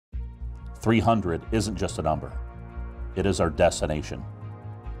300 isn't just a number. It is our destination.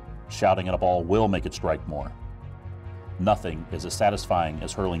 Shouting at a ball will make it strike more. Nothing is as satisfying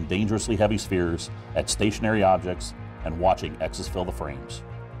as hurling dangerously heavy spheres at stationary objects and watching X's fill the frames.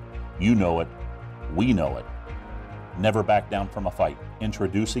 You know it, we know it. Never back down from a fight.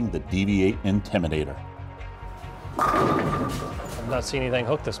 Introducing the DV8 Intimidator. I've not seen anything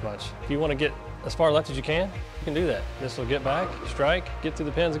hook this much. If you want to get as far left as you can do that. This will get back, strike, get through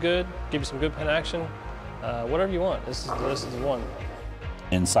the pins good, give you some good pin action, whatever you want. This is the one.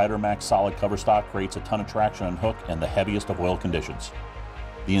 Inciter Max solid cover stock creates a ton of traction and hook in the heaviest of oil conditions.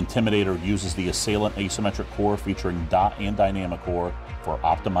 The Intimidator uses the Assailant asymmetric core featuring dot and dynamic core for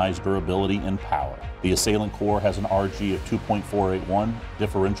optimized durability and power. The Assailant core has an RG of 2.481,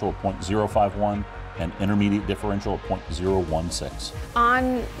 differential of 0.051, and intermediate differential of 0.016.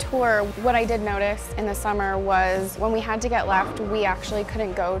 On tour, what I did notice in the summer was when we had to get left, we actually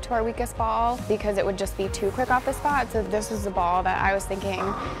couldn't go to our weakest ball because it would just be too quick off the spot. So this was the ball that I was thinking,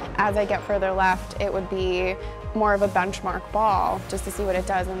 as I get further left, it would be more of a benchmark ball just to see what it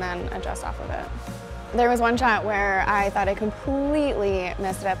does and then adjust off of it. There was one shot where I thought I completely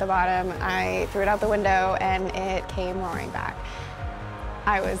missed it at the bottom. I threw it out the window and it came roaring back.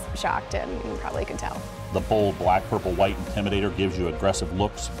 I was shocked, and you probably could tell. The bold black, purple, white Intimidator gives you aggressive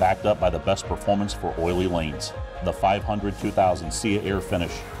looks backed up by the best performance for oily lanes. The 500-2000 SiaAir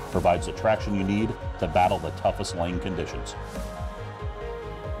finish provides the traction you need to battle the toughest lane conditions.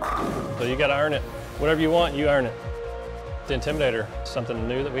 So you got to earn it. Whatever you want, you earn it. The Intimidator, something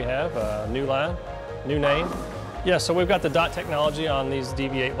new that we have, a new line, new name. Yeah, so we've got the dot technology on these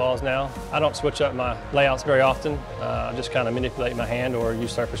DV8 balls now. I don't switch up my layouts very often. I just kind of manipulate my hand or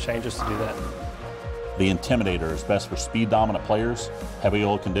use surface changes to do that. The Intimidator is best for speed-dominant players, heavy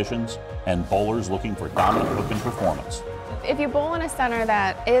oil conditions, and bowlers looking for dominant hook and performance. If you bowl in a center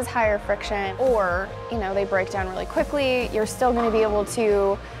that is higher friction or, they break down really quickly, you're still going to be able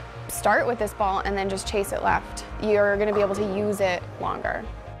to start with this ball and then just chase it left. You're going to be able to use it longer.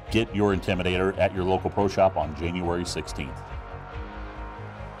 Get your Intimidator at your local pro shop on January 16th.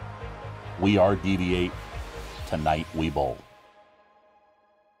 We are DV8. Tonight we bowl.